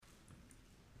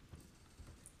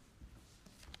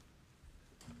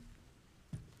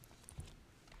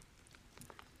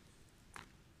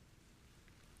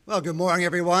Well, good morning,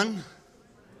 everyone.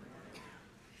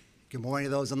 Good morning to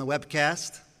those on the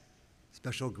webcast.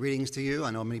 Special greetings to you.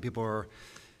 I know many people are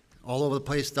all over the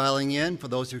place dialing in. For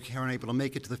those who aren't able to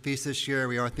make it to the feast this year,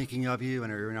 we are thinking of you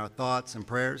and are in our thoughts and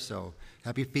prayers, so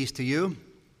happy feast to you.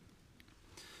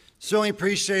 Certainly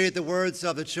appreciate the words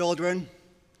of the children.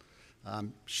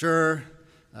 I'm sure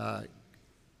God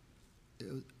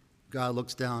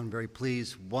looks down very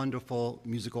pleased. Wonderful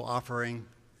musical offering.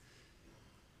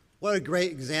 What a great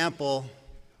example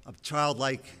of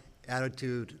childlike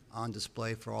attitude on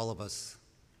display for all of us,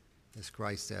 as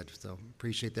Christ said. So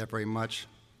appreciate that very much.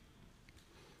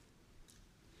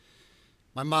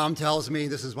 My mom tells me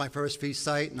this is my first feast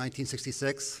site,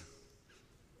 1966.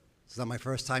 It's not my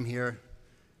first time here,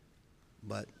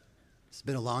 but it's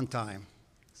been a long time.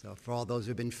 So for all those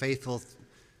who have been faithful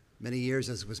many years,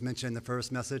 as was mentioned in the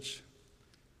first message,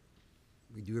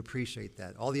 we do appreciate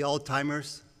that. All the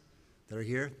old-timers that are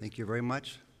here, thank you very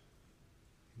much.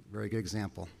 Very good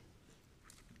example.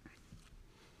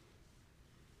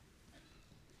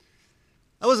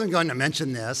 I wasn't going to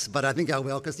mention this, but I think I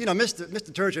will, because,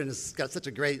 Mr. Turgeon has got such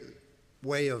a great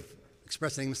way of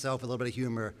expressing himself with a little bit of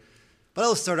humor. But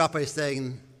I'll start off by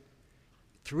saying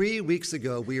 3 weeks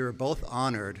ago, we were both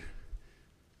honored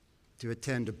to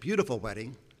attend a beautiful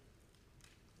wedding,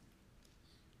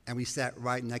 and we sat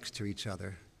right next to each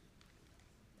other.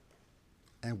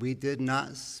 And we did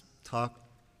not talk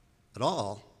at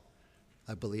all,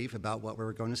 I believe, about what we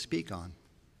were going to speak on.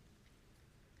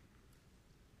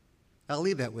 I'll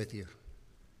leave that with you.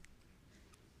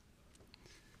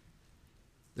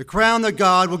 The crown that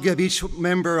God will give each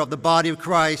member of the body of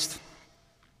Christ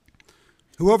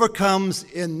who overcomes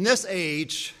in this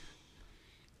age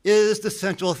is the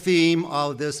central theme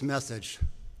of this message.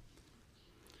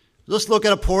 Let's look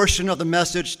at a portion of the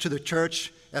message to the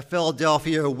church at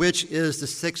Philadelphia, which is the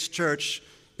sixth church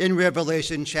in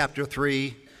Revelation chapter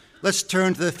 3. Let's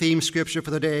turn to the theme scripture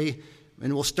for the day,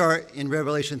 and we'll start in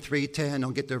Revelation 3:10.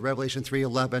 I'll get to Revelation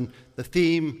 3:11, the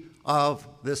theme of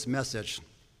this message.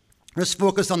 Let's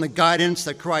focus on the guidance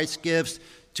that Christ gives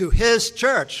to his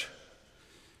church.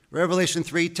 Revelation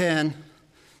 3:10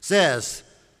 says,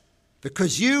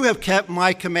 "Because you have kept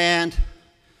my command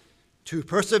to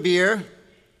persevere,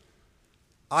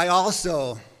 I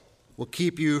also will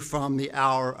keep you from the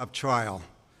hour of trial,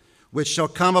 which shall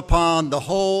come upon the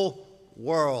whole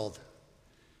world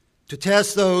to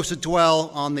test those who dwell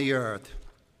on the earth."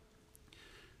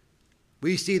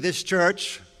 We see this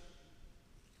church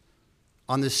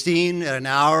on the scene at an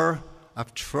hour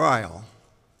of trial,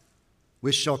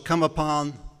 which shall come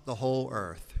upon the whole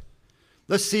earth.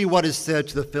 Let's see what is said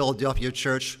to the Philadelphia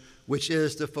church, which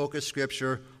is the focus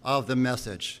scripture of the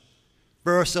message.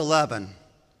 Verse 11.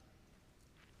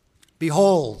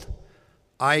 "Behold,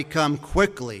 I come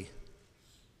quickly.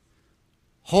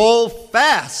 Hold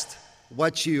fast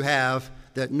what you have,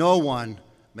 that no one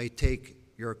may take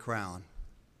your crown."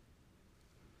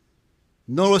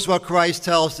 Notice what Christ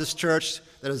tells this church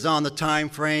that is on the time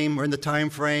frame, or in the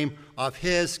time frame of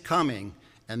his coming.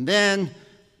 And then,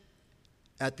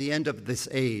 at the end of this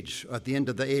age, at the end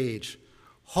of the age,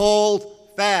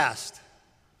 hold fast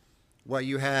what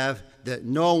you have, that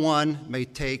no one may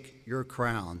take your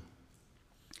crown.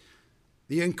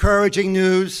 The encouraging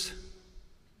news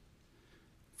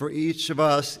for each of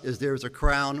us is there's a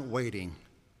crown waiting.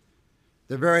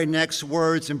 The very next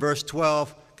words in verse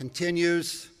 12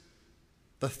 continues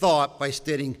the thought by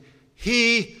stating,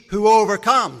 "He who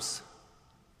overcomes,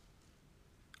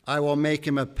 I will make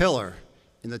him a pillar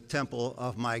in the temple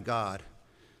of my God."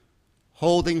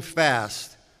 Holding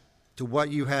fast to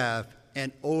what you have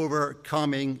and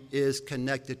overcoming is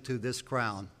connected to this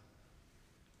crown.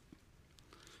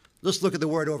 Let's look at the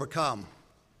word overcome.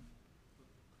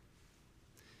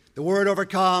 The word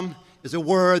overcome is a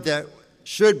word that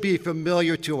should be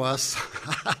familiar to us.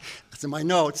 That's in my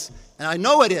notes, and I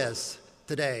know it is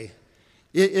today.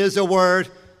 It is a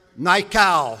word,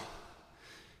 Nikao,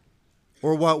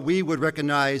 or what we would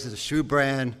recognize as a shoe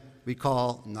brand we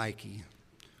call Nike.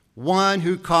 One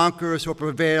who conquers or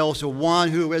prevails, or one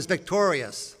who is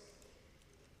victorious.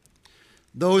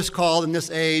 Those called in this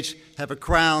age have a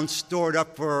crown stored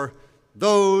up for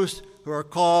those who are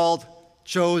called,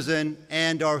 chosen,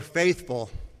 and are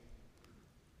faithful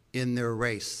in their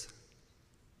race.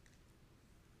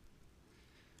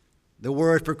 The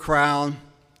word for crown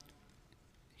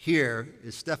here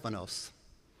is Stephanos,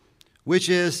 which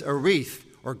is a wreath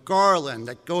or garland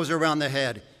that goes around the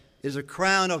head. It is a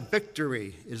crown of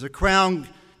victory. It is a crown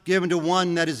given to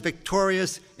one that is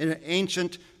victorious in an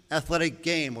ancient athletic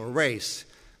game or race.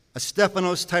 A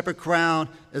Stephanos type of crown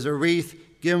is a wreath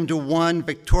given to one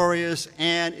victorious,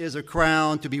 and is a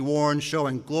crown to be worn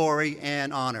showing glory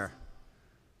and honor.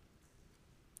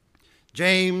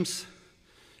 James,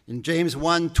 in James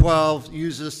 1:12,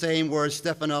 uses the same word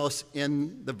Stephanos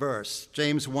in the verse.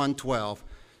 James 1:12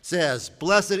 says,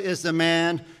 "Blessed is the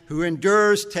man who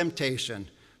endures temptation,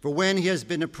 for when he has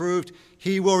been approved,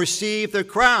 he will receive the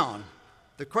crown,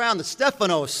 the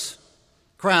Stephanos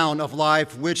crown of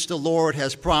life, which the Lord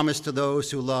has promised to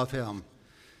those who love him."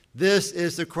 This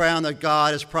is the crown that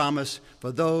God has promised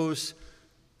for those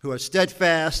who are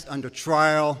steadfast under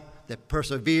trial, that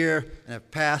persevere and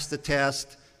have passed the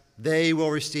test. They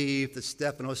will receive the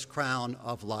Stephanos crown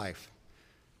of life.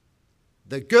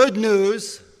 The good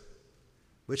news,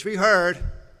 which we heard,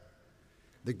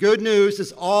 the good news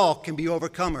is all can be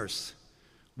overcomers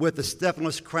with the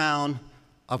Stephanos crown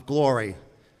of glory.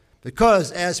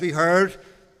 Because, as we heard,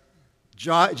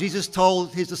 Jesus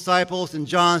told his disciples in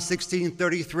John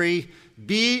 16:33,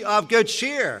 "Be of good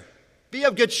cheer. Be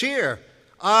of good cheer.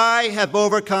 I have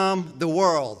overcome the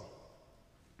world."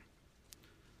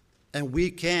 And we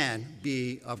can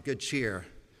be of good cheer.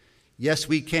 Yes,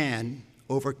 we can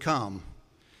overcome,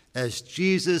 as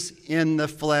Jesus in the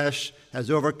flesh has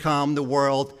overcome the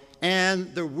world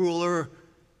and the ruler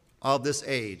of this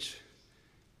age.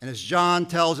 And as John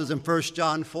tells us in 1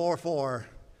 John 4:4,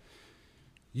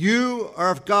 "You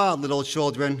are of God, little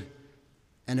children,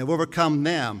 and have overcome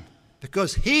them,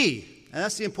 because he," and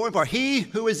that's the important part, "he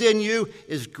who is in you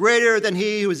is greater than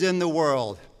he who is in the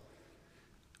world."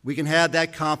 We can have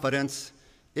that confidence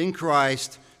in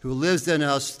Christ who lives in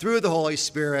us through the Holy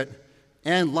Spirit,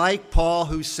 and like Paul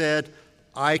who said,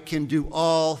 "I can do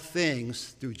all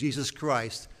things through Jesus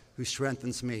Christ who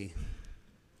strengthens me."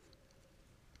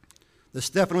 The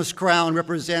Stephanos crown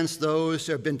represents those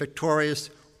who have been victorious,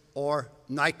 or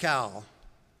Nikao.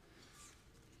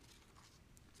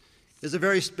 It's a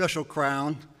very special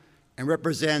crown and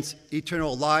represents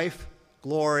eternal life,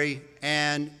 glory,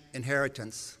 and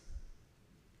inheritance.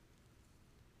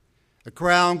 A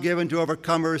crown given to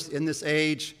overcomers in this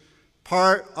age,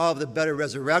 part of the better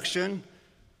resurrection,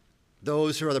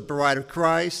 those who are the bride of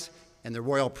Christ and the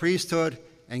royal priesthood,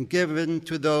 and given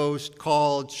to those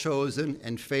called, chosen,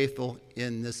 and faithful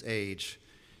in this age.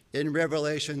 In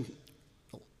Revelation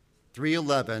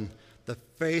 3:11, the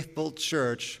faithful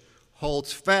church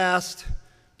holds fast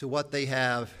to what they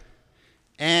have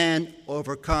and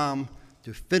overcome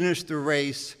to finish the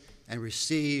race and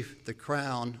receive the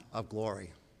crown of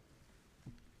glory.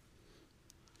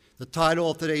 The title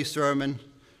of today's sermon,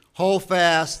 "Hold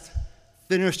Fast,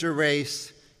 Finish the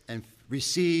Race, and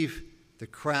Receive the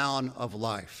Crown of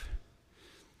Life."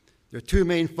 There are two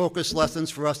main focus lessons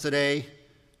for us today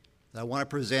that I want to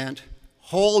present.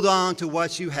 Hold on to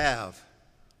what you have.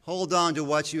 Hold on to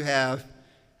what you have.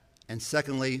 And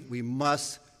secondly, we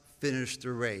must finish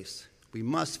the race. We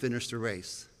must finish the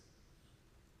race.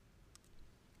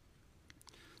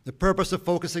 The purpose of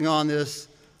focusing on this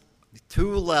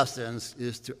two lessons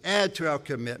is to add to our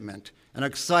commitment and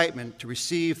excitement to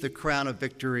receive the crown of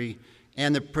victory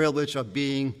and the privilege of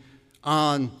being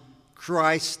on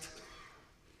Christ's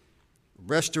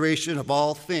restoration of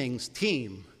all things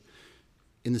team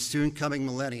in the soon coming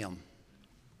millennium.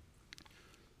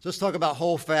 So let's talk about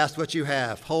hold fast what you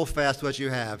have. Hold fast what you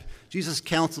have. Jesus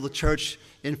counseled the church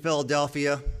in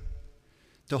Philadelphia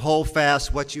to hold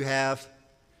fast what you have.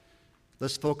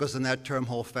 Let's focus on that term,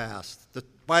 hold fast. The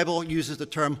Bible uses the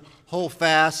term hold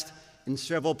fast in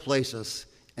several places,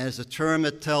 and it's a term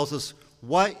that tells us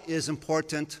what is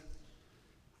important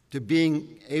to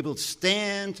being able to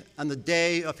stand on the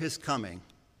day of his coming.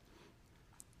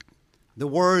 The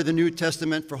word of the New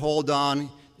Testament for hold on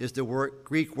is the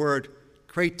Greek word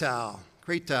kratao,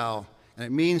 and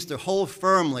it means to hold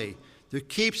firmly, to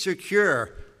keep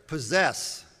secure,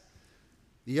 possess.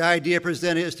 The idea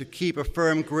presented is to keep a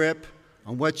firm grip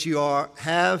on what you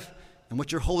have and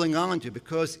what you're holding on to,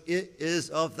 because it is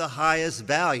of the highest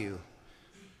value.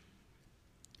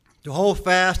 To hold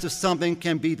fast to something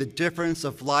can be the difference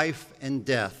of life and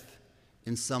death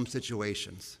in some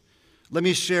situations. Let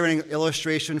me share an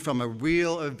illustration from a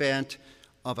real event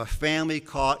of a family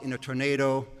caught in a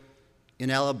tornado in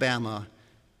Alabama,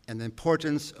 and the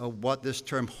importance of what this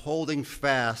term holding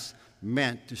fast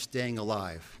meant to staying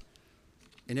alive.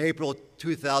 In April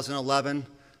 2011,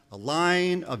 a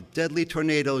line of deadly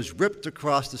tornadoes ripped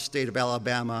across the state of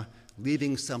Alabama,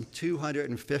 leaving some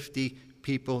 250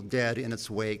 people dead in its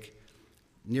wake.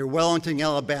 Near Wellington,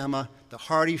 Alabama, the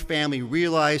Hardy family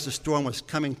realized the storm was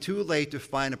coming too late to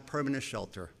find a permanent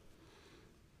shelter.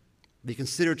 They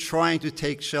considered trying to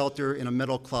take shelter in a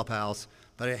metal clubhouse,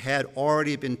 but it had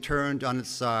already been turned on its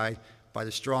side by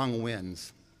the strong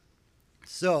winds.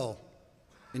 So,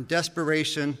 In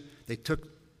desperation, they took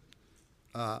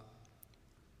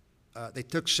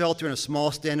shelter in a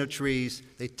small stand of trees.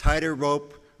 They tied a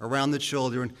rope around the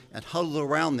children and huddled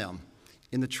around them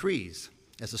in the trees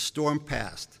as the storm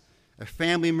passed. A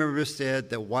family member said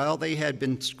that while they had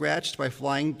been scratched by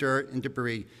flying dirt and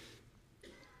debris,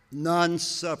 none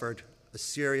suffered a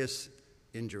serious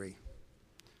injury.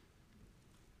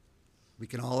 We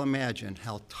can all imagine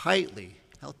how tightly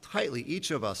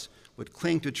each of us would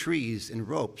cling to trees and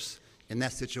ropes in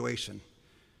that situation.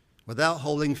 Without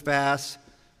holding fast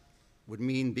would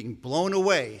mean being blown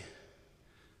away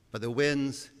by the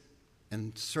winds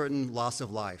and certain loss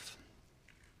of life.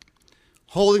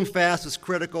 Holding fast was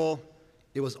critical.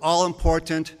 It was all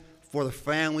important for the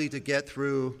family to get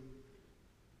through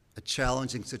a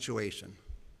challenging situation.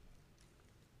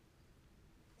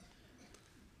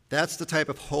 That's the type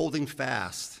of holding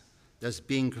fast that's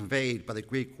being conveyed by the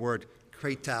Greek word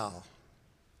kratao.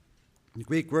 The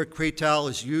Greek word kratao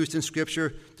is used in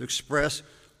Scripture to express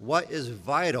what is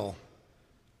vital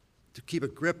to keep a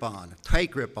grip on, a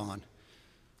tight grip on.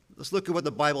 Let's look at what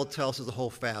the Bible tells us to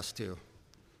hold fast to.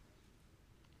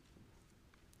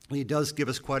 And he does give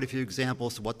us quite a few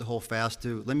examples of what to hold fast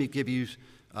to. Let me give you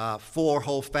 4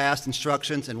 hold fast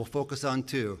instructions, and we'll focus on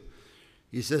 2.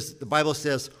 The Bible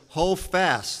says, hold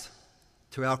fast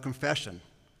to our confession.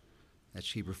 That's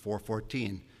Hebrews 4:14.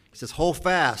 He says, hold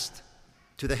fast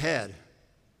to the head,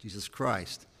 Jesus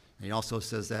Christ. And he also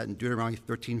says that in Deuteronomy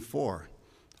 13:4.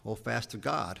 Hold fast to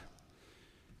God.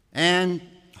 And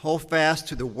hold fast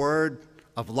to the word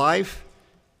of life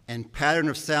and pattern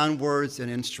of sound words and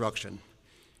instruction.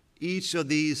 Each of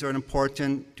these are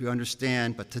important to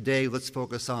understand, but today let's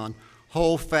focus on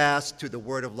hold fast to the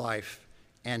word of life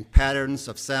and patterns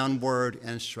of sound word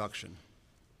and instruction.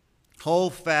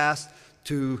 Hold fast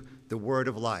to the word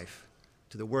of life,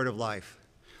 to the word of life.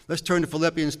 Let's turn to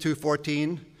Philippians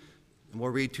 2:14, and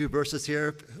we'll read 2 verses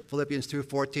here. Philippians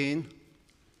 2:14.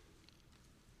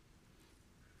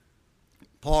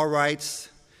 Paul writes,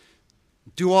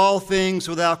 do all things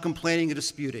without complaining and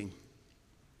disputing,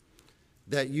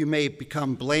 that you may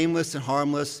become blameless and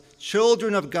harmless,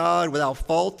 children of God without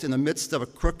fault in the midst of a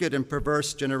crooked and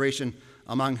perverse generation,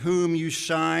 among whom you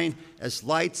shine as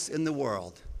lights in the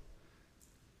world.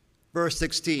 Verse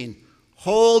 16,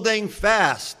 holding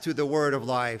fast to the word of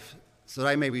life, so that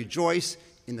I may rejoice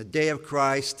in the day of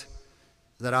Christ,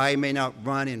 that I may not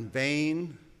run in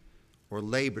vain or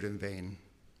labor in vain.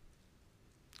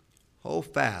 Hold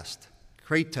fast.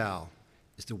 Kratao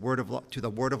is the word to the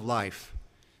word of life.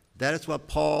 That is what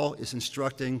Paul is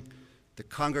instructing the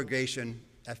congregation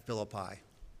at Philippi.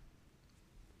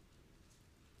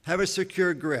 Have a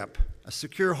secure grip, a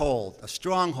secure hold, a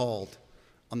strong hold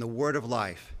on the word of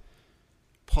life.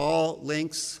 Paul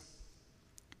links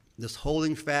this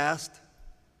holding fast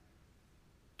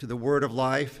to the word of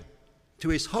life to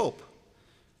his hope,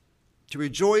 to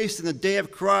rejoice in the day of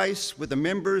Christ with the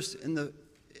members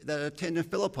that attend in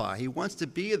Philippi. He wants to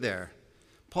be there.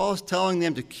 Paul is telling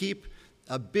them to keep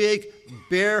a big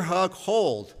bear hug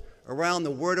hold around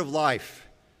the word of life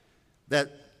that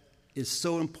is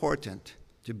so important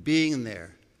to being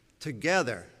there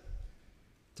together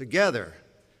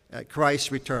at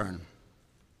Christ's return.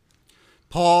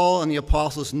 Paul and the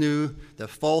apostles knew that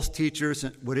false teachers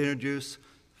would introduce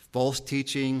false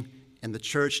teaching, and the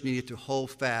church needed to hold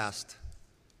fast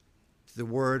to the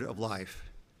word of life,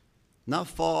 not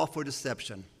fall for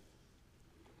deception.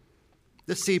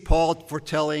 Let's see Paul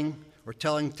telling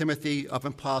Timothy of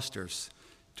impostors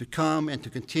to come and to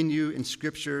continue in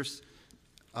Scriptures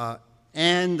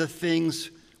and the things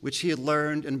which he had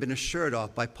learned and been assured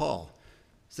of by Paul.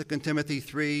 2 Timothy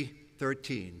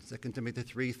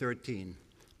 3:13.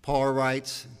 Paul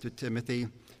writes to Timothy,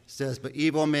 says, but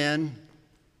evil men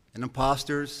and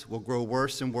impostors will grow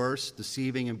worse and worse,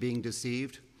 deceiving and being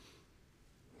deceived.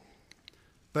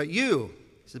 But you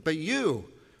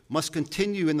must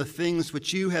continue in the things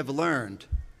which you have learned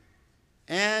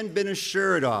and been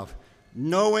assured of,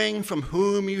 knowing from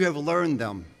whom you have learned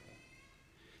them,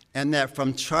 and that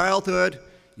from childhood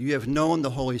you have known the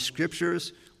Holy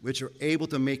Scriptures, which are able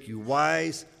to make you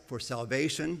wise for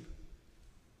salvation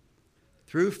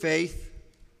through faith,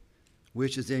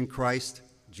 which is in Christ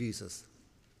Jesus.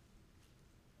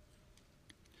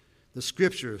 The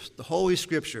Scriptures, the Holy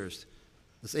Scriptures,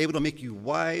 is able to make you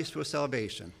wise for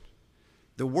salvation.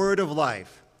 The word of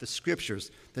life, the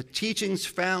Scriptures, the teachings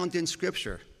found in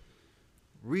Scripture,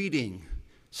 reading,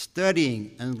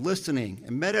 studying, and listening,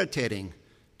 and meditating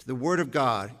to the Word of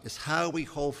God is how we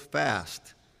hold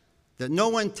fast that no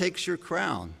one takes your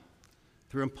crown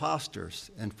through impostors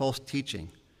and false teaching.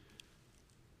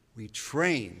 We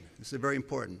train, this is very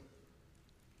important,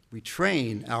 We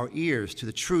train our ears to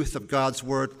the truth of God's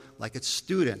word like a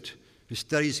student who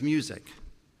studies music.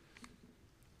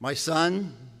 My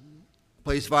son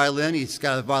plays violin. He's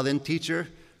got a violin teacher.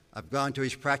 I've gone to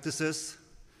his practices,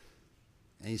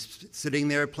 and he's sitting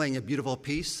there playing a beautiful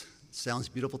piece. It sounds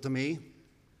beautiful to me.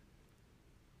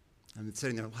 I'm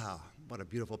sitting there, wow, what a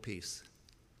beautiful piece.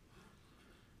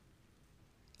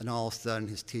 And all of a sudden,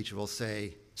 his teacher will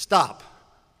say, stop.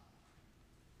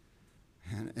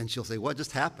 And she'll say, what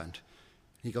just happened?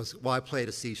 He goes, well, I played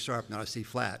a C sharp, not a C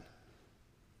flat.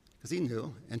 Because he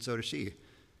knew, and so did she.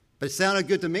 But it sounded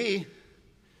good to me.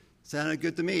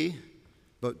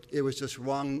 But it was just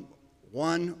wrong,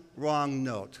 one wrong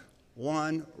note.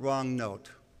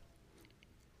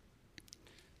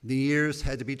 The ears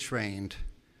had to be trained,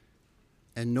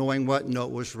 and knowing what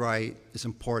note was right is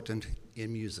important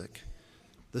in music.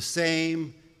 The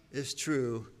same is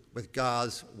true with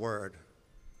God's word.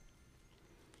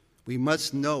 We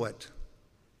must know it.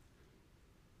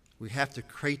 We have to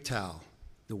kratau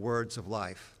the words of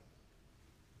life.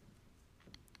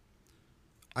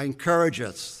 I encourage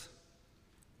us,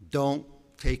 don't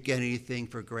take anything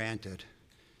for granted.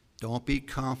 Don't be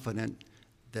confident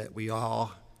that we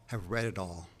all have read it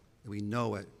all, that we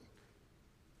know it.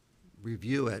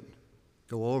 Review it,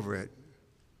 go over it.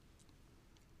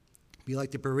 Be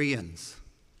like the Bereans,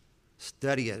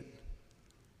 study it.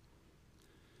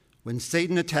 When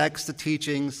Satan attacks the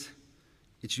teachings,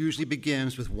 it usually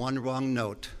begins with one wrong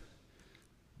note.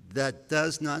 That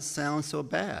does not sound so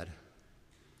bad.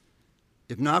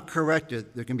 If not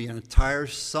corrected, there can be an entire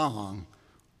song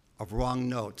of wrong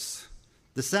notes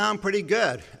that sound pretty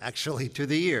good, actually, to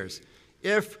the ears,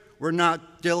 if we're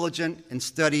not diligent in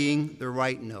studying the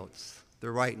right notes,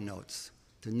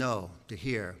 to know, to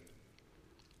hear.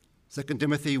 2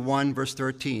 Timothy 1, verse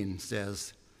 13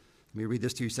 says, let me read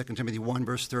this to you, 2 Timothy 1,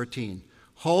 verse 13.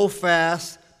 Hold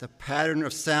fast the pattern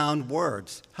of sound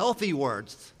words, healthy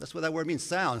words. That's what that word means,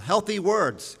 sound, healthy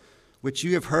words, which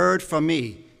you have heard from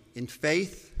me in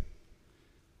faith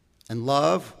and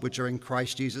love, which are in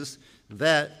Christ Jesus,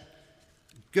 that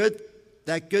good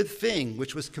thing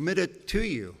which was committed to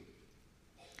you.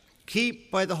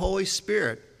 Keep by the Holy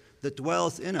Spirit that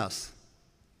dwells in us.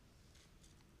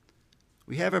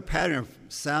 We have a pattern of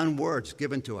sound words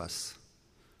given to us.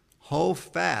 Hold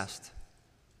fast,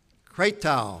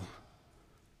 kratau,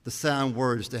 the sound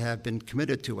words that have been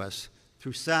committed to us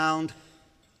through sound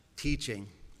teaching.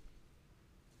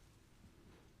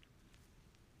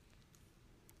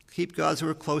 Keep God's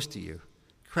word close to you.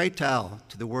 Kratau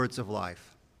to the words of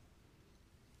life.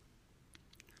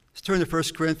 Let's turn to 1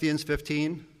 Corinthians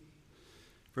 15.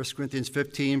 1 Corinthians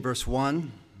 15, verse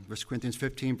 1. 1 Corinthians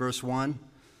 15, verse 1.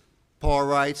 Paul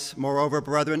writes, moreover,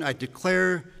 brethren, I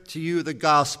declare to you the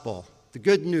gospel, the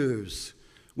good news,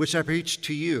 which I preached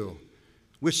to you,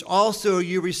 which also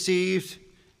you received,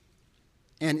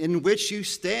 and in which you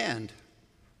stand,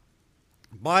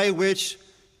 by which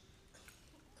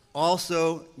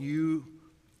also you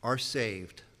are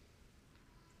saved.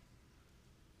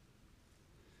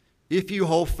 If you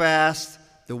hold fast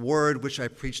the word which I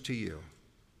preached to you.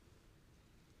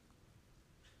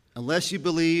 Unless you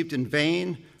believed in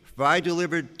vain, for I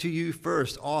delivered to you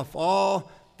first of all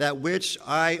that which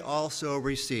I also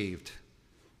received.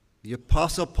 The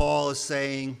Apostle Paul is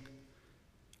saying,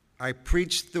 I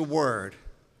preached the word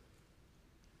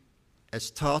as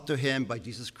taught to him by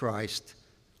Jesus Christ.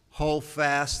 Hold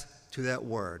fast to that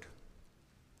word.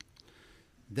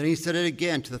 Then he said it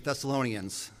again to the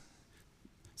Thessalonians.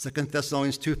 2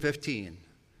 Thessalonians 2:15.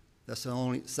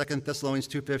 2 Thessalonians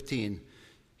 2:15.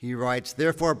 He writes,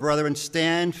 therefore, brethren,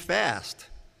 stand fast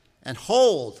and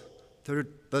hold to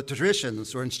the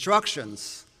traditions or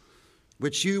instructions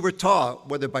which you were taught,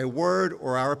 whether by word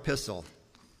or our epistle.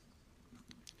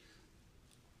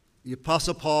 The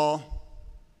Apostle Paul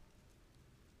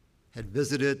had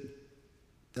visited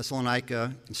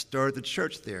Thessalonica and started the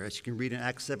church there, as you can read in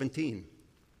Acts 17.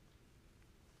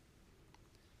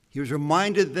 He was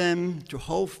reminded them to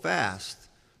hold fast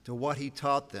to what he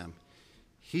taught them.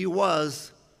 He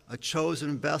was a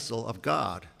chosen vessel of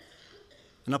God,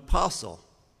 an apostle,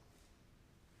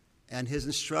 and his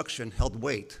instruction held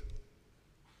weight.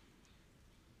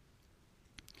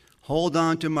 Hold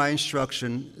on to my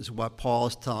instruction is what Paul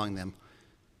is telling them.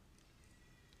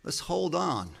 Let's hold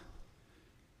on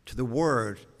to the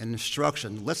word and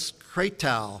instruction. Let's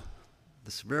kratau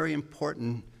this very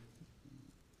important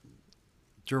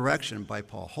direction by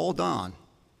Paul. Hold on.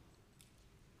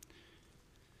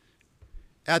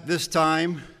 At this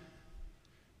time,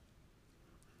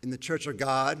 in the Church of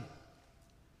God,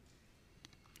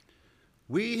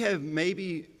 we have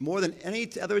maybe more than any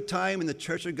other time in the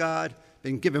Church of God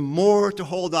been given more to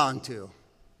hold on to.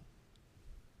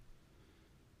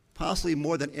 Possibly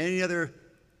more than any other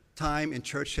time in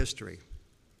church history.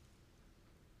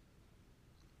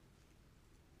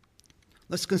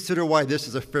 Let's consider why this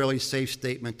is a fairly safe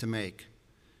statement to make.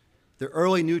 The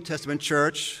early New Testament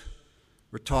church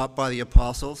were taught by the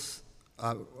apostles,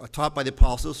 who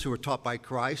were taught by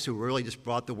Christ, who really just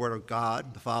brought the Word of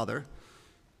God, the Father.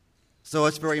 So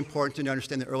it's very important to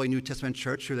understand the early New Testament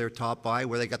church, who they were taught by,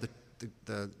 where they got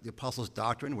the apostles'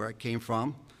 doctrine, where it came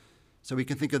from. So we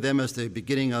can think of them as the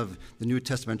beginning of the New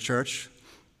Testament church.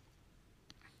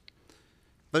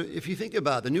 But if you think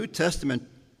about it, the New Testament,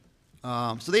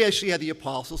 so they actually had the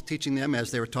apostles teaching them as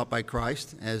they were taught by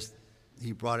Christ, as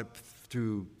he brought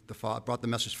the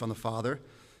message from the Father.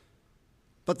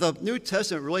 But the New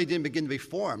Testament really didn't begin to be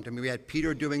formed. I mean, we had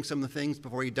Peter doing some of the things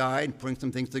before he died, and putting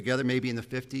some things together, maybe in the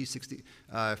 50s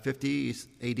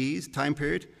AD's time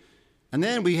period. And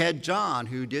then we had John,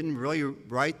 who didn't really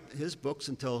write his books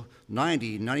until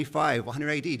 90, 95, 100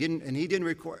 AD. He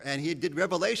did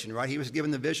Revelation, right? He was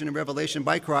given the vision of Revelation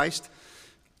by Christ,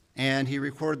 and he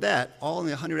recorded that all in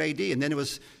the 100 AD, and then it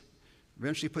was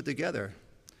eventually put together.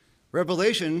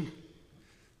 Revelation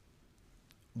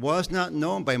was not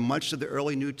known by much of the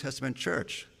early New Testament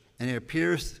church, and it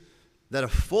appears that a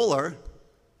fuller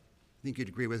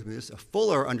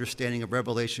understanding of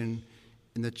Revelation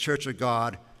in the Church of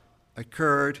God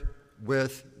occurred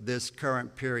with this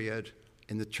current period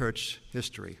in the church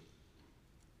history.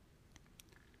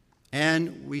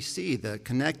 And we see the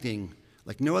connecting,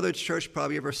 like no other church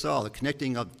probably ever saw, the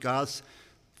connecting of God's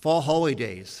fall holy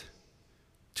days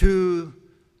to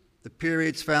the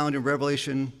periods found in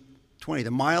Revelation 20,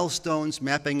 the milestones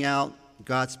mapping out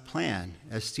God's plan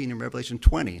as seen in Revelation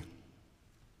 20.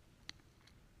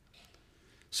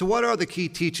 So what are the key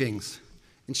teachings,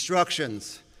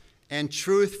 instructions, and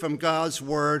truth from God's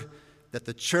Word that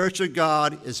the Church of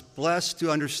God is blessed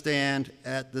to understand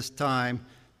at this time,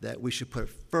 that we should put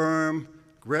firm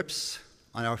grips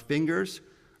on our fingers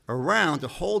around to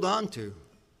hold on to?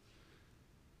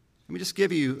 Let me just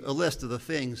give you a list of the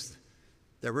things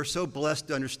that we're so blessed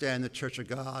to understand in the Church of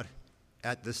God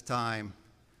at this time.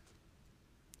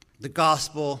 The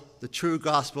gospel, the true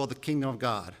gospel of the kingdom of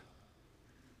God.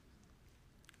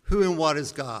 Who and what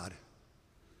is God?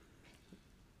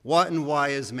 What and why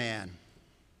is man?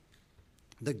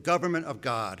 The government of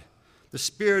God, the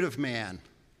spirit of man,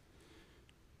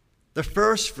 the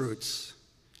first fruits,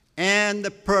 and the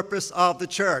purpose of the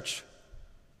church.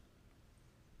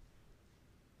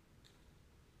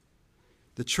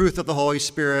 The truth of the Holy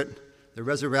Spirit, the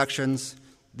resurrections,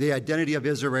 the identity of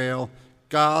Israel,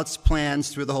 God's plans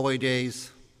through the holy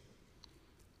days.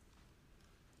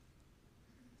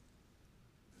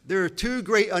 There are two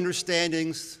great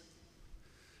understandings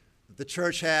that the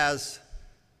church has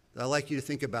that I'd like you to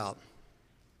think about,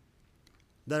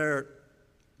 that are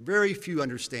very few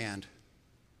understand.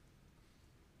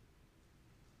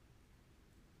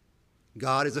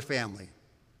 God is a family.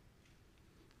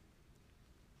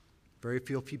 Very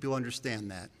few people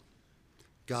understand that.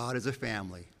 God is a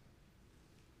family.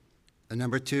 And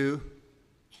number two,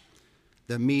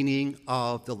 the meaning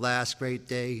of the last great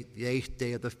day, the 8th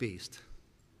day of the feast.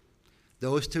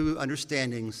 Those two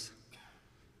understandings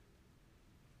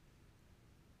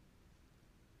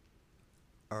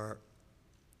are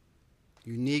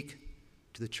unique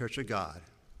to the Church of God.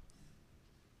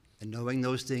 And knowing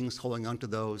those things, holding on to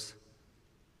those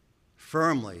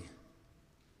firmly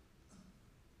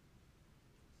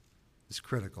is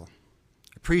critical.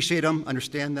 Appreciate them,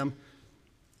 understand them.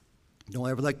 Don't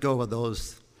ever let go of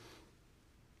those,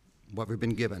 what we've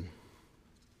been given.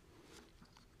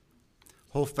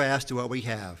 Hold fast to what we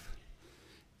have.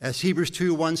 As Hebrews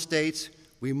 2:1 states,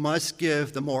 we must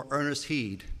give the more earnest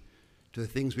heed to the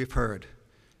things we've heard,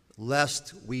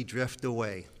 lest we drift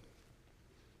away.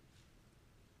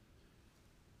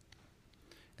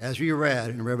 As we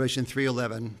read in Revelation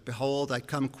 3:11, behold, I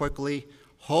come quickly,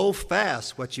 hold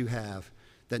fast what you have,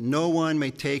 that no one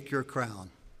may take your crown.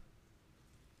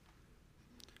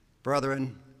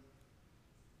 Brethren,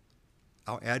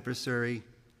 our adversary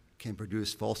can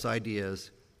produce false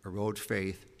ideas, erode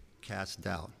faith, cast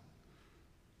doubt.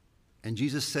 And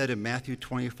Jesus said in Matthew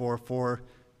 24:4,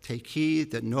 take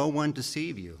heed that no one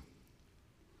deceive you,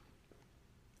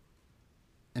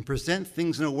 and present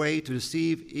things in a way to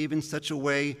deceive, even such a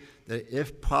way that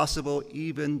if possible,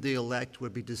 even the elect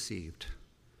would be deceived.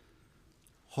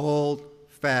 Hold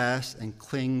fast and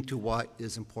cling to what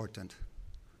is important.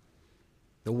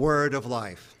 The word of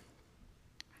life.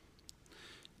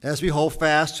 As we hold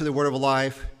fast to the word of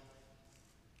life,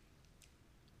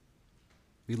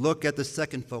 we look at the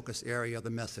second focus area of the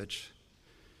message,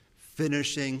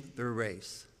 finishing the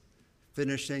race.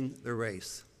 Finishing the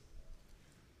race.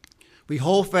 We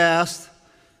hold fast,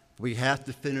 but we have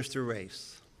to finish the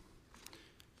race.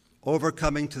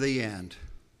 Overcoming to the end.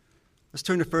 Let's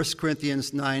turn to 1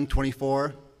 Corinthians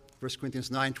 9:24. 1 Corinthians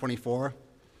 9:24.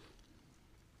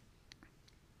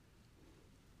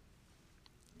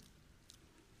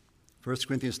 First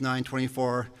Corinthians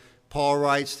 9:24, Paul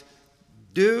writes,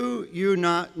 "Do you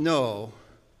not know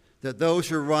that those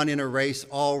who run in a race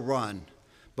all run,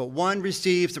 but one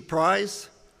receives the prize?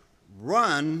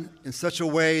 Run in such a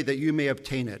way that you may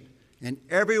obtain it. And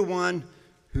everyone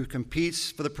who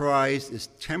competes for the prize is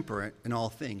temperate in all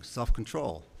things,"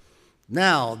 self-control.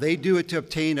 "Now they do it to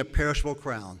obtain a perishable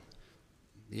crown."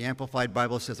 The Amplified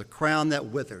Bible says, "a crown that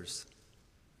withers.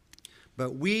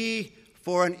 But we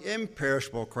for an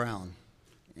imperishable crown."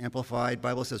 The Amplified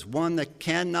Bible says, "one that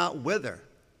cannot wither.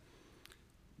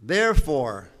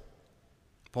 Therefore,"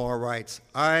 Paul writes,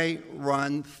 "I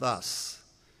run thus,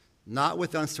 not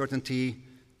with uncertainty.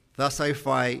 Thus I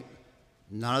fight,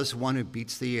 not as one who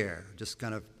beats the air," just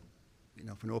kind of,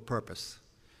 for no purpose.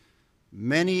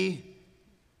 Many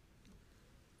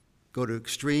go to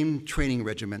extreme training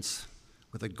regiments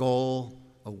with a goal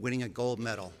of winning a gold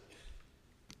medal.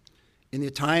 In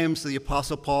the times of the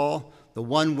Apostle Paul, the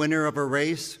one winner of a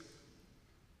race,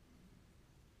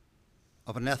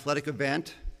 of an athletic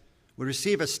event, would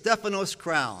receive a Stephanos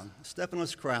crown,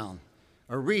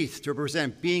 a wreath to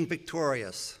represent being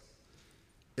victorious.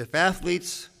 If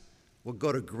athletes will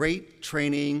go to great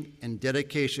training and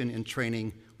dedication in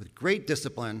training with great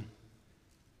discipline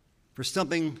for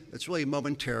something that's really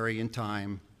momentary in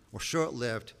time or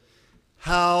short-lived,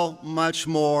 how much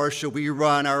more should we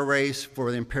run our race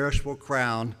for the imperishable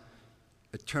crown,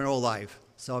 eternal life,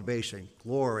 salvation,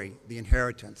 glory, the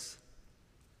inheritance?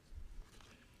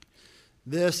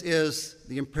 This is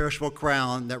the imperishable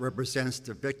crown that represents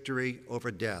the victory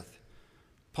over death.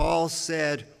 Paul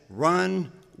said,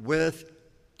 "Run with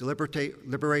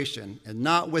deliberation and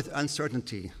not with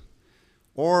uncertainty."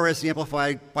 Or as the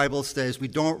Amplified Bible says, we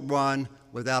don't run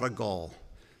without a goal.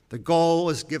 The goal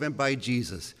is given by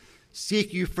Jesus.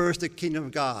 "Seek you first the kingdom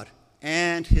of God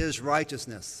and his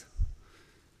righteousness."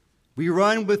 We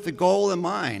run with the goal in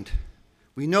mind.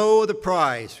 We know the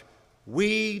prize.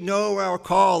 We know our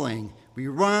calling. We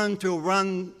run to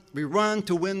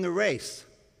win the race.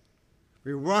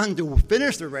 We run to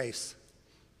finish the race.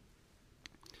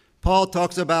 Paul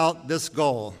talks about this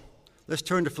goal. Let's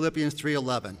turn to Philippians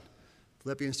 3:11.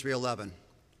 Philippians 3:11.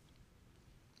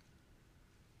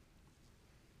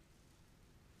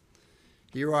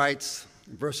 He writes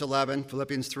in verse 11,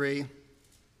 Philippians 3,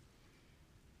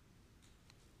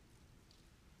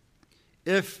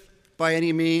 "If by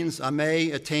any means I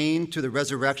may attain to the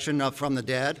resurrection from the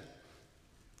dead,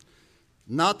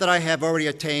 not that I have already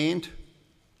attained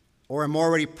or am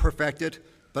already perfected,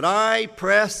 but I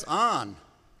press on,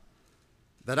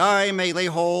 that I may lay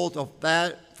hold of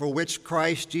that for which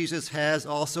Christ Jesus has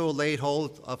also laid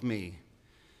hold of me.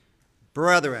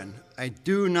 Brethren, I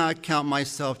do not count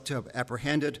myself to have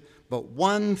apprehended, but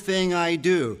one thing I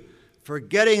do,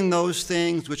 forgetting those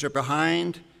things which are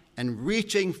behind and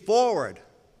reaching forward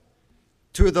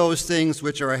to those things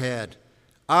which are ahead,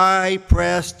 I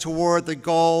press toward the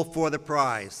goal for the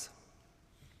prize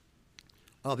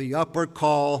of the upward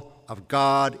call of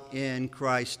God in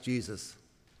Christ Jesus."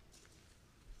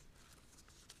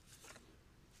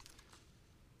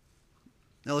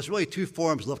 Now, there's really two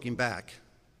forms of looking back.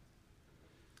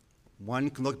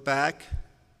 One can look back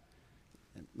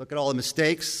and look at all the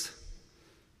mistakes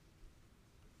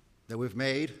that we've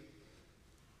made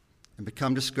and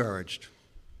become discouraged.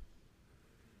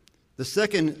 The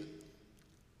second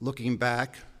looking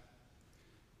back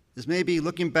is maybe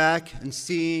looking back and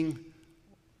seeing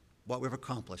what we've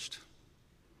accomplished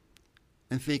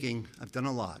and thinking, I've done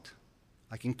a lot.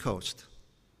 I can coast.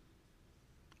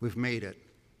 We've made it.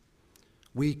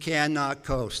 We cannot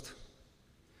coast.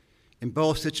 In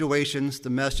both situations, the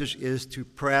message is to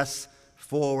press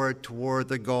forward toward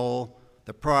the goal,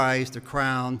 the prize, the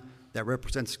crown that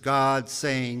represents God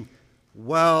saying,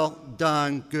 "Well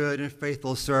done, good and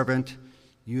faithful servant.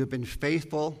 You have been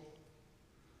faithful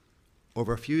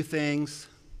over a few things.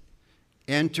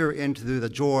 Enter into the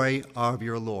joy of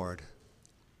your Lord."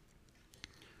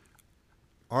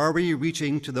 Are we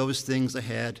reaching to those things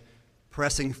ahead,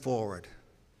 pressing forward?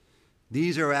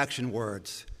 These are action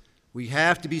words. We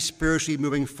have to be spiritually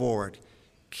moving forward.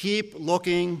 Keep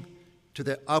looking to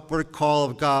the upward call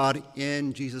of God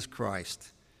in Jesus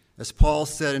Christ. As Paul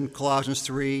said in Colossians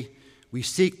 3, We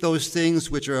seek those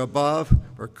things which are above,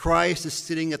 where Christ is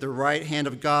sitting at the right hand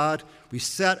of God. We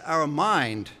set our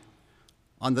mind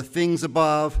on the things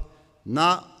above,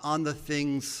 not on the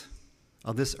things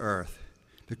of this earth.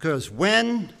 Because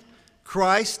when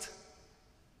Christ,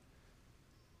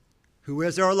 who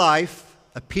is our life,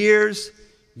 appears,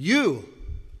 you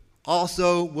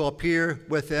also will appear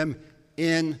with him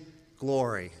in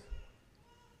glory.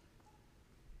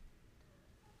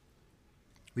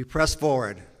 We press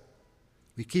forward.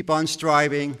 We keep on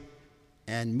striving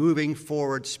and moving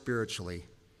forward spiritually.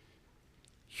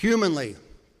 Humanly,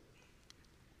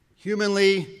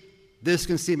 this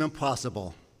can seem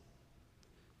impossible.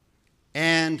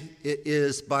 And it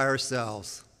is by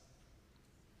ourselves.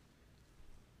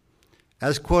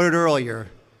 As quoted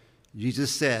earlier,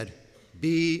 Jesus said,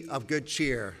 "Be of good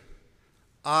cheer.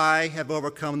 I have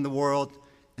overcome the world,"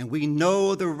 and we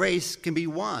know the race can be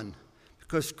won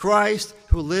because Christ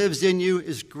who lives in you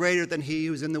is greater than he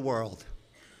who is in the world.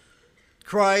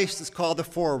 Christ is called the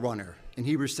forerunner in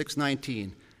Hebrews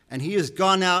 6:19, and he has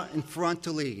gone out in front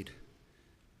to lead.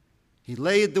 He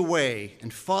laid the way,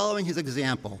 and following his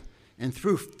example, and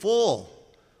through full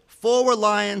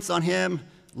reliance on him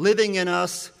living in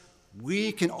us,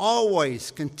 we can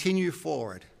always continue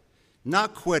forward,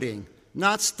 not quitting,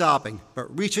 not stopping,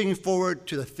 but reaching forward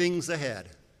to the things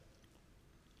ahead.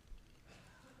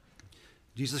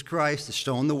 Jesus Christ has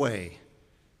shown the way,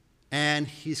 and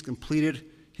he's completed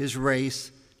his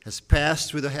race, has passed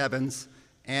through the heavens,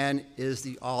 and is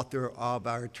the author of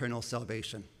our eternal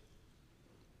salvation.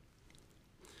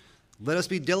 Let us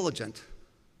be diligent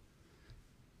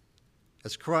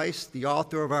as Christ, the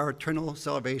author of our eternal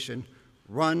salvation,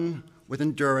 run with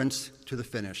endurance to the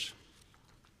finish.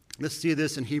 Let's see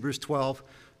this in Hebrews 12,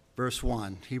 verse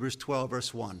 1. Hebrews 12,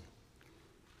 verse 1.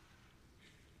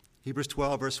 Hebrews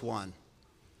 12, verse 1.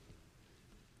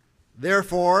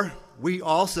 Therefore, we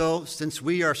also, since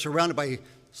we are surrounded by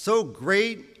so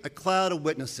great a cloud of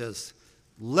witnesses,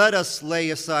 let us lay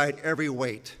aside every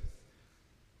weight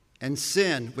and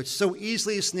sin which so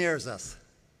easily snares us.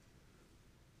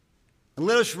 And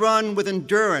let us run with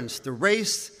endurance the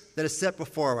race that is set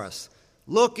before us,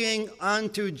 looking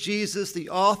unto Jesus, the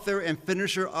author and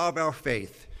finisher of our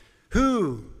faith,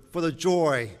 who, for the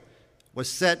joy was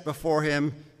set before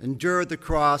him, endured the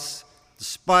cross,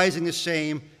 despising the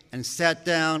shame, and sat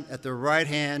down at the right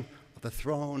hand of the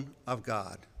throne of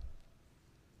God.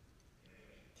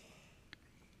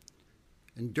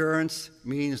 Endurance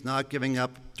means not giving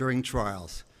up during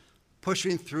trials,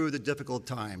 pushing through the difficult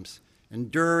times.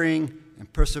 Enduring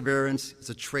and perseverance is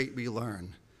a trait we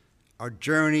learn. Our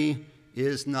journey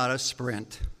is not a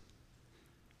sprint,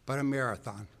 but a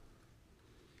marathon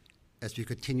as we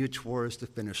continue towards the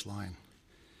finish line.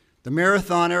 The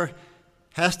marathoner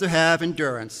has to have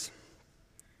endurance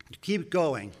to keep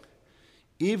going,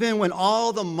 even when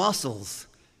all the muscles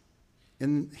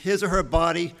in his or her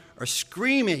body are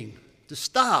screaming to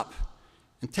stop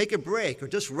and take a break or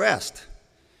just rest.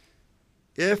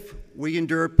 If we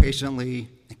endure patiently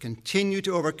and continue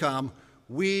to overcome,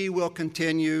 we will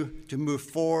continue to move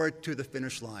forward to the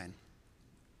finish line.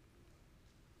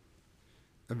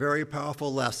 A very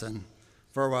powerful lesson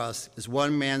for us is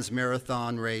one man's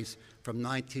marathon race from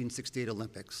 1968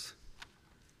 Olympics.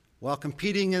 While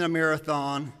competing in a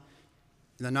marathon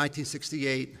in the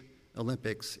 1968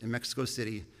 Olympics in Mexico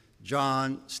City,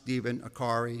 John Stephen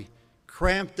Akari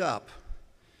cramped up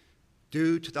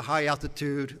due to the high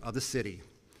altitude of the city.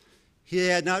 He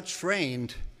had not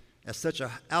trained at such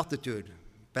an altitude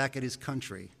back at his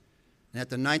country. And at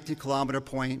the 19-kilometer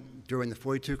point during the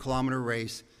 42-kilometer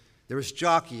race, there was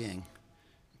jockeying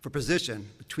for position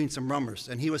between some runners,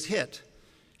 and he was hit.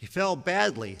 He fell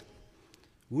badly,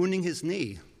 wounding his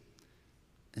knee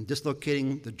and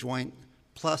dislocating the joint,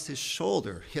 plus his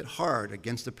shoulder hit hard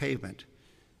against the pavement.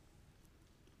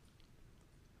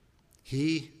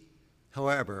 He,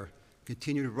 however,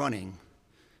 continued running,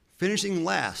 finishing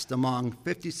last among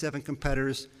 57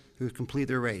 competitors who completed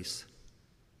their race.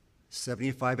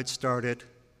 75 had started,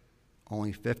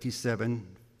 only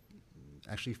 57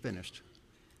 actually finished,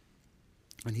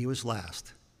 and he was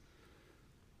last.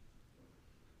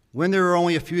 When there were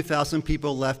only a few thousand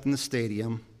people left in the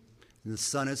stadium, and the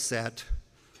sun had set,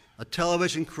 a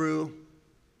television crew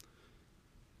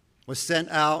was sent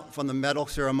out from the medal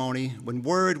ceremony when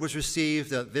word was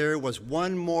received that there was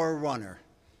one more runner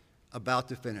about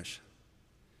to finish.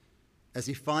 As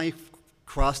he finally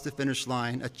crossed the finish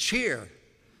line, a cheer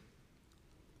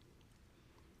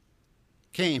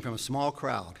came from a small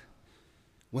crowd.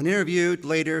 When interviewed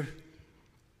later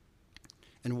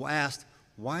and asked,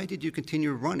 "Why did you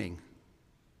continue running?"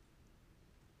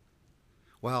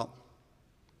 Well,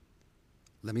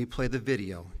 Let me play the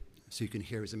video so you can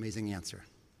hear his amazing answer.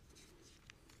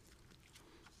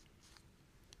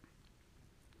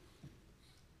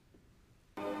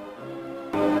 A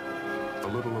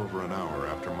little over an hour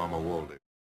after Mama Walde.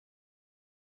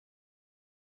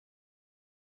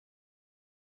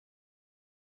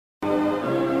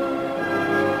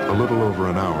 A little over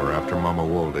an hour after Mama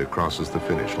Walde crosses the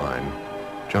finish line,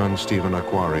 John Stephen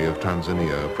Akwari of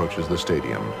Tanzania approaches the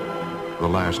stadium, the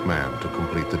last man to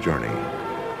complete the journey.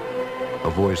 A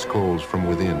voice calls from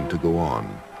within to go on,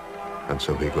 and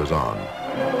so he goes on.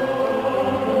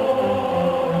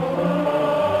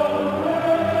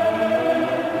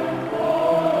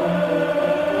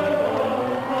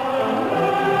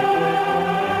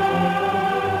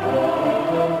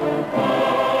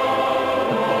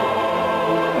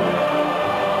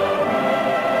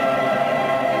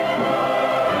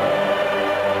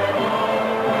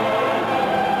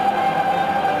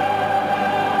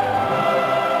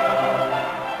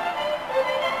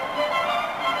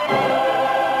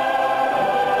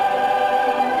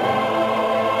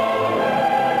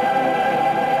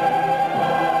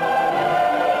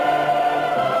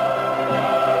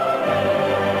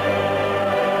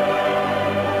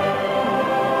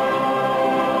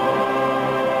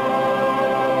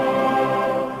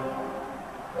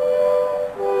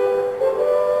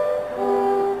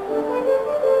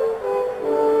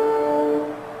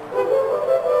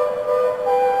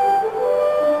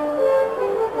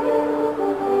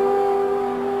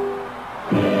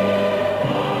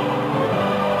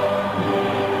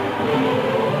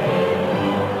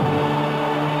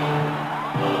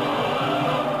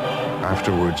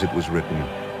 Afterwards it was written,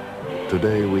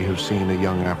 "Today we have seen a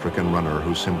young African runner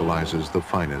who symbolizes the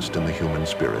finest in the human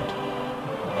spirit.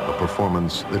 A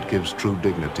performance that gives true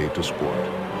dignity to sport.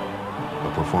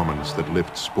 A performance that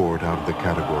lifts sport out of the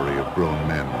category of grown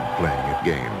men playing at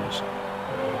games.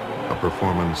 A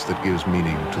performance that gives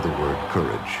meaning to the word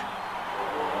courage.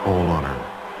 All honor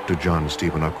to John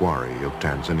Stephen Akwari of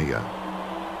Tanzania."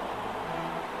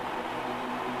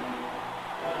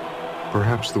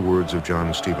 Perhaps the words of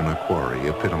John Stephen Akwari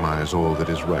epitomize all that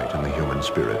is right in the human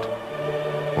spirit.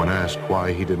 When asked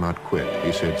why he did not quit,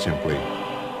 he said simply,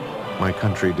 "My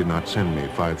country did not send me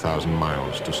 5,000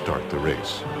 miles to start the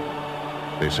race.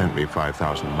 They sent me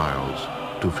 5,000 miles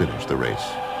to finish the race."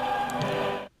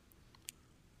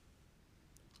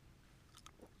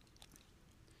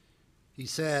 He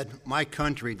said, "My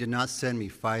country did not send me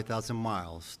 5,000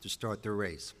 miles to start the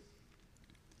race.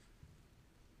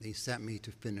 They sent me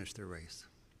to finish the race."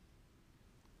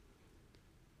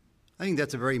 I think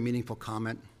that's a very meaningful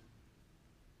comment.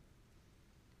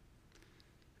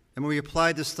 And when we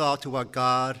apply this thought to what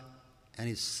God and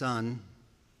his Son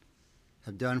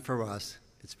have done for us,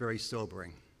 it's very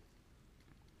sobering.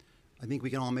 I think we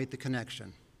can all make the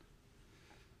connection.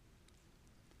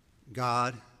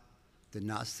 God did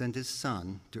not send his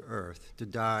Son to earth to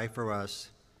die for us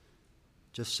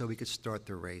just so we could start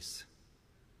the race,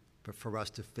 but for us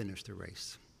to finish the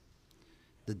race.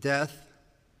 The death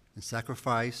and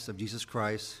sacrifice of Jesus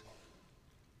Christ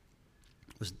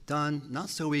was done not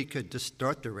so we could just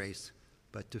start the race,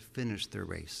 but to finish the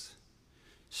race.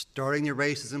 Starting the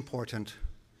race is important,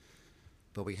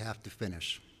 but we have to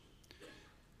finish.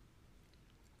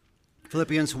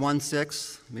 Philippians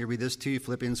 1:6, let me read this to you,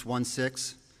 Philippians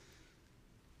 1:6.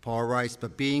 Paul writes,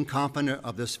 "But being confident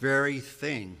of this very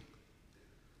thing,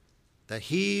 that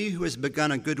he who has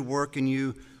begun a good work in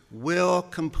you will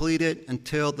complete it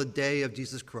until the day of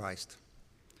Jesus Christ."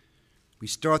 We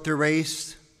start the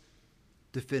race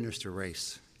to finish the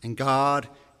race. And God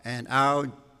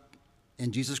and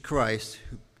Jesus Christ,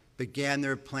 who began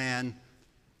their plan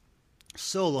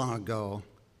so long ago,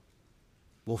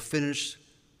 will finish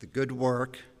the good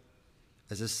work,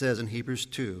 as it says in Hebrews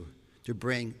 2, to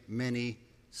bring many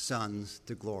sons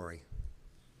to glory.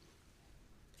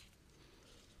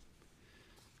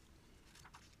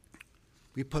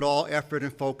 We put all effort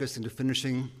and focus into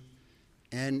finishing,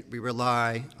 and we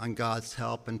rely on God's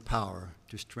help and power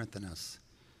to strengthen us.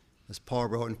 As Paul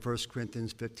wrote in 1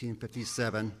 Corinthians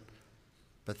 15:57,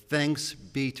 "But thanks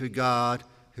be to God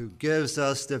who gives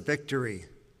us the victory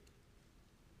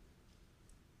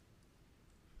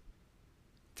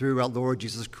through our Lord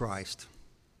Jesus Christ."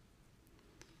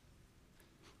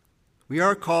 We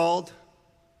are called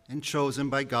and chosen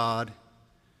by God.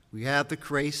 We have the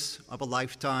grace of a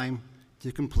lifetime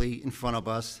to complete in front of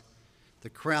us. The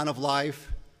crown of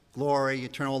life, glory,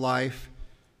 eternal life,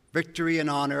 victory and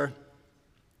honor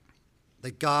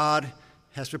that God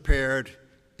has prepared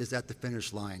is at the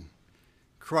finish line.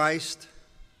 Christ,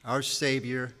 our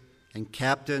Savior and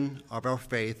captain of our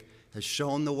faith, has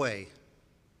shown the way.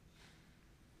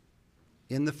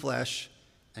 in the flesh,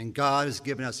 and God has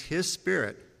given us his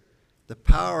Spirit, the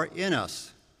power in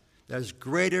us that is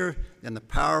greater than the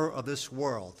power of this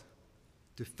world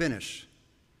to finish.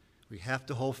 We have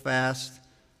to hold fast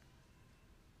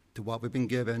to what we've been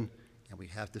given, and we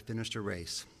have to finish the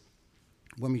race.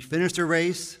 When we finish the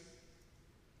race,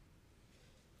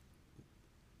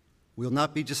 we'll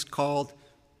not be just called,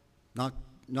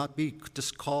 not be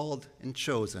just called and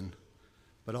chosen,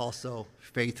 but also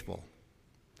faithful,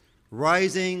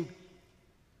 rising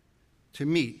to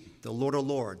meet the Lord of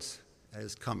Lords that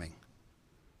is coming.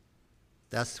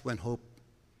 That's when hope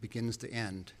begins to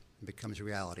end and becomes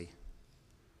reality.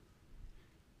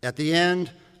 At the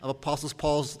end of Apostle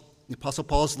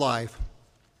Paul's life,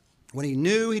 when he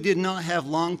knew he did not have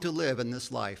long to live in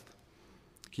this life,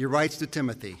 he writes to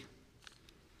Timothy,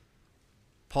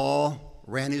 Paul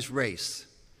ran his race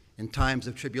in times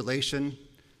of tribulation,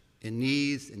 in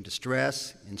needs, in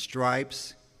distress, in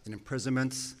stripes, in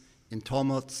imprisonments, in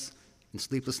tumults, in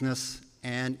sleeplessness,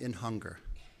 and in hunger.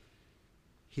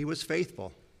 He was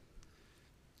faithful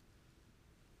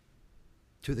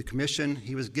to the commission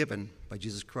he was given by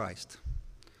Jesus Christ.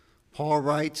 Paul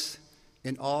writes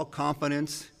in all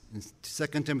confidence in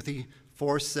 2 Timothy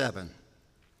 4:7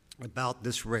 about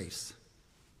this race.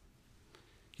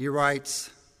 He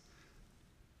writes,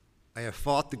 I have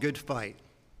fought the good fight.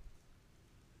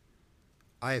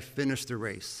 I have finished the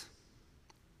race.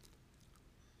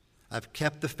 I've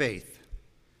kept the faith.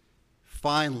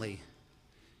 Finally,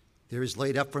 there is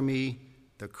laid up for me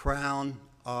the crown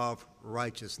of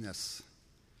righteousness,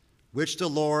 which the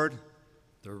Lord,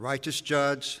 the righteous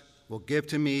judge, will give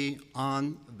to me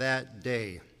on that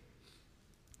day.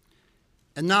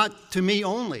 And not to me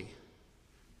only,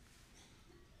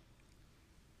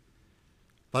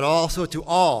 but also to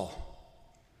all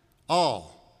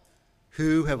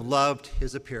who have loved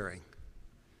his appearing.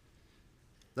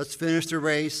 Let's finish the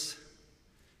race,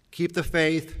 keep the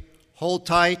faith, hold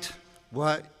tight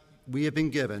what we have been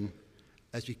given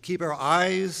as we keep our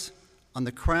eyes on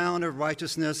the crown of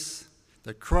righteousness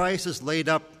that Christ has laid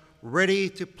up ready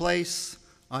to place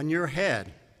on your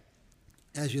head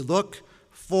as you look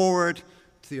forward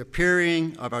to the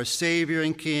appearing of our Savior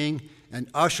and King and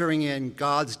ushering in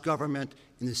God's government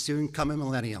in the soon coming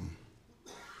millennium.